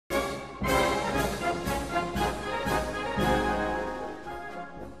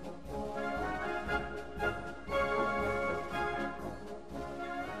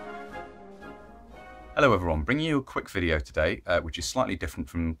Hello everyone, bringing you a quick video today, which is slightly different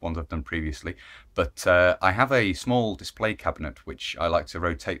from ones I've done previously, but I have a small display cabinet which I like to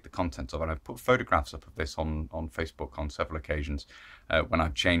rotate the contents of, and I've put photographs up of this on Facebook on several occasions when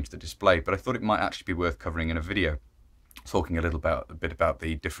I've changed the display, but I thought it might actually be worth covering in a video, talking a bit about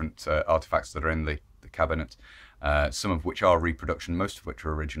the different artifacts that are in the cabinet, some of which are reproduction, most of which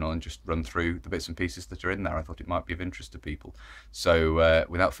are original, and just run through the bits and pieces that are in there. I thought it might be of interest to people. So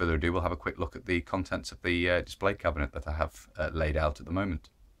without further ado, we'll have a quick look at the contents of the display cabinet that I have laid out at the moment.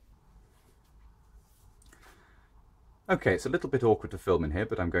 Okay, it's a little bit awkward to film in here,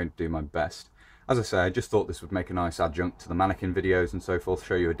 but I'm going to do my best. As I say, I just thought this would make a nice adjunct to the mannequin videos and so forth,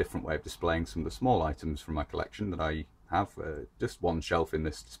 show you a different way of displaying some of the small items from my collection that I have. Just one shelf in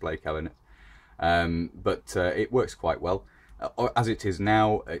this display cabinet. But it works quite well. As it is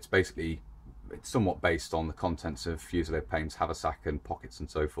now, it's somewhat based on the contents of Fusilier Payne's haversack and pockets and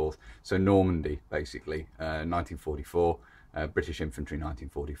so forth. So Normandy, basically, 1944, British Infantry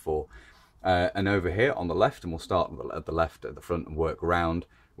 1944. And over here on the left, and we'll start at the left at the front and work around,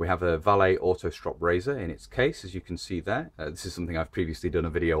 we have a Valet auto strop razor in its case, as you can see there. This is something I've previously done a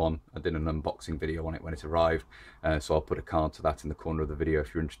video on. I did an unboxing video on it when it arrived, so I'll put a card to that in the corner of the video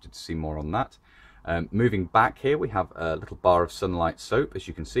if you're interested to see more on that. Moving back here, we have a little bar of Sunlight soap, as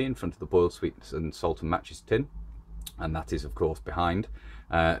you can see, in front of the boiled sweets and salt and matches tin, and that is of course behind.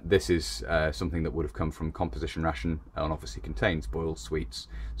 This is something that would have come from composition ration, and obviously contains boiled sweets,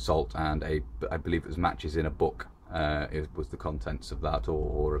 salt, and I believe it was matches in a book. It was the contents of that,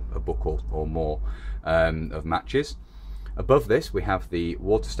 or a book or more of matches. Above this we have the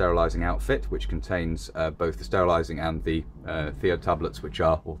water sterilising outfit, which contains both the sterilising and the thio tablets,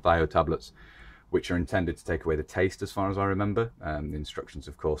 which are intended to take away the taste, as far as I remember. The instructions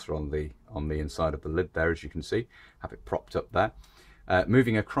of course are on the inside of the lid there, as you can see. Have it propped up there.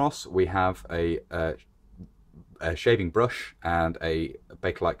 Moving across, we have a shaving brush and a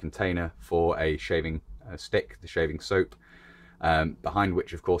Bakelite container for a shaving stick, the shaving soap, behind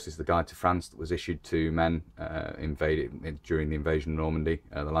which of course is the guide to France that was issued to men during the invasion of Normandy,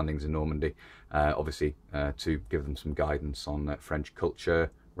 the landings in Normandy, obviously to give them some guidance on French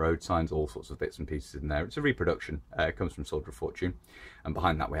culture, road signs, all sorts of bits and pieces in there. It's a reproduction. It comes from Soldier of Fortune, and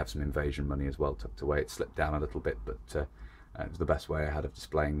behind that we have some invasion money as well tucked away. It slipped down a little bit, but it was the best way I had of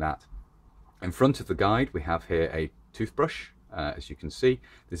displaying that. In front of the guide we have here a toothbrush. As you can see,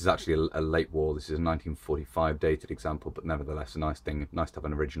 this is actually a late war. This is a 1945 dated example, but nevertheless a nice thing. Nice to have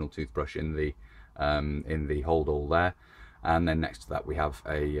an original toothbrush in the holdall there. And then next to that we have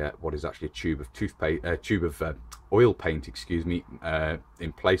a what is actually a tube of toothpaste, oil paint, excuse me,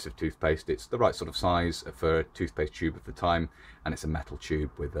 in place of toothpaste. It's the right sort of size for a toothpaste tube of the time, and it's a metal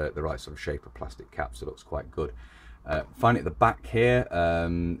tube with the right sort of shape of plastic cap, so it looks quite good. Finally at the back here,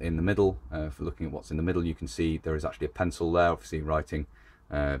 in the middle, for looking at what's in the middle, you can see there is actually a pencil there, obviously writing,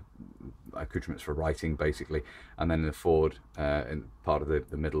 accoutrements for writing basically. And then in the forward, in part of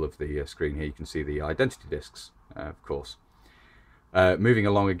the middle of the screen here, you can see the identity discs, of course. Moving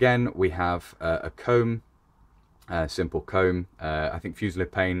along again, we have a comb, a simple comb. I think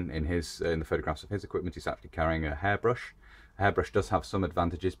Fusilier Payne in the photographs of his equipment is actually carrying a hairbrush. A hairbrush does have some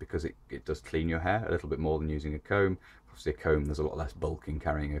advantages because it does clean your hair a little bit more than using a comb. Obviously a comb, there's a lot less bulk in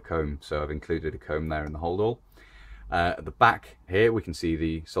carrying a comb, so I've included a comb there in the holdall. At the back here we can see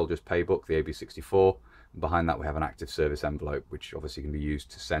the Soldier's Paybook, the AB-64. Behind that we have an active service envelope, which obviously can be used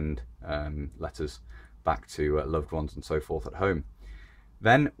to send letters back to loved ones and so forth at home.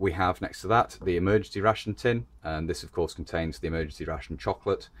 Then we have next to that the emergency ration tin, and this of course contains the emergency ration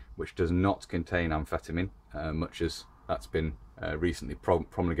chocolate, which does not contain amphetamine, much as that's been recently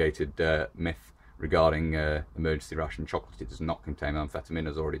promulgated myth regarding emergency ration chocolate. It does not contain amphetamine,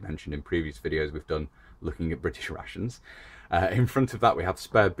 as already mentioned in previous videos we've done looking at British rations. In front of that we have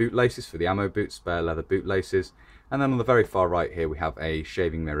spare bootlaces for the ammo boots, spare leather bootlaces, and then on the very far right here we have a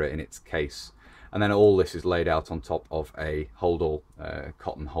shaving mirror in its case. And then all this is laid out on top of a holdall,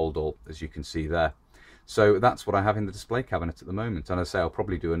 cotton holdall, as you can see there. So that's what I have in the display cabinet at the moment. And as I say, I'll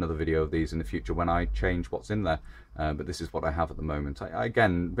probably do another video of these in the future when I change what's in there. But this is what I have at the moment.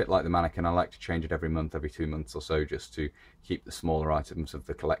 Again, a bit like the mannequin, I like to change it every month, every 2 months or so, just to keep the smaller items of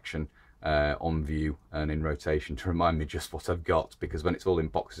the collection on view and in rotation, to remind me just what I've got. Because when it's all in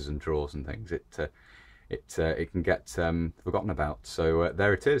boxes and drawers and things, it can get forgotten about. So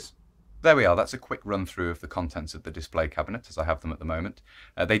there it is. There we are, that's a quick run through of the contents of the display cabinet as I have them at the moment.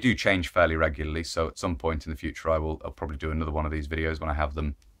 They do change fairly regularly, so at some point in the future I'll probably do another one of these videos when I have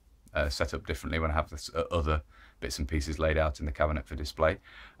them set up differently when I have this other bits and pieces laid out in the cabinet for display.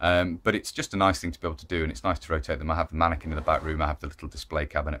 But it's just a nice thing to be able to do, and it's nice to rotate them. I have the mannequin in the back room, I have the little display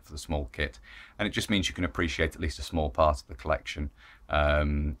cabinet for the small kit, and it just means you can appreciate at least a small part of the collection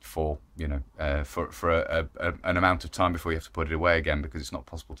for, you know, for an amount of time before you have to put it away again, because it's not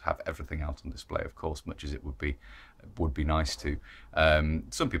possible to have everything out on display, of course, much as it would be nice to.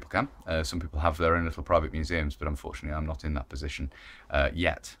 Some people can. Some people have their own little private museums, but unfortunately I'm not in that position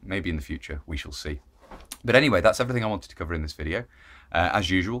yet. Maybe in the future, we shall see. But anyway, that's everything I wanted to cover in this video. As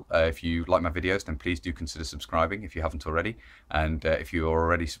usual, if you like my videos, then please do consider subscribing if you haven't already. And if you are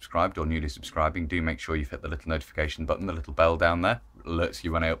already subscribed or newly subscribing, do make sure you've hit the little notification button, the little bell down there. It alerts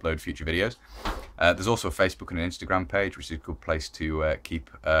you when I upload future videos. There's also a Facebook and an Instagram page, which is a good place to keep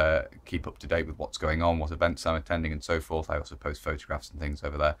up to date with what's going on, what events I'm attending and so forth. I also post photographs and things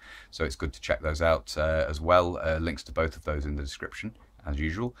over there, so it's good to check those out as well. Links to both of those in the description, as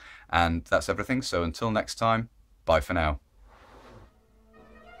usual. And that's everything, so until next time, bye for now.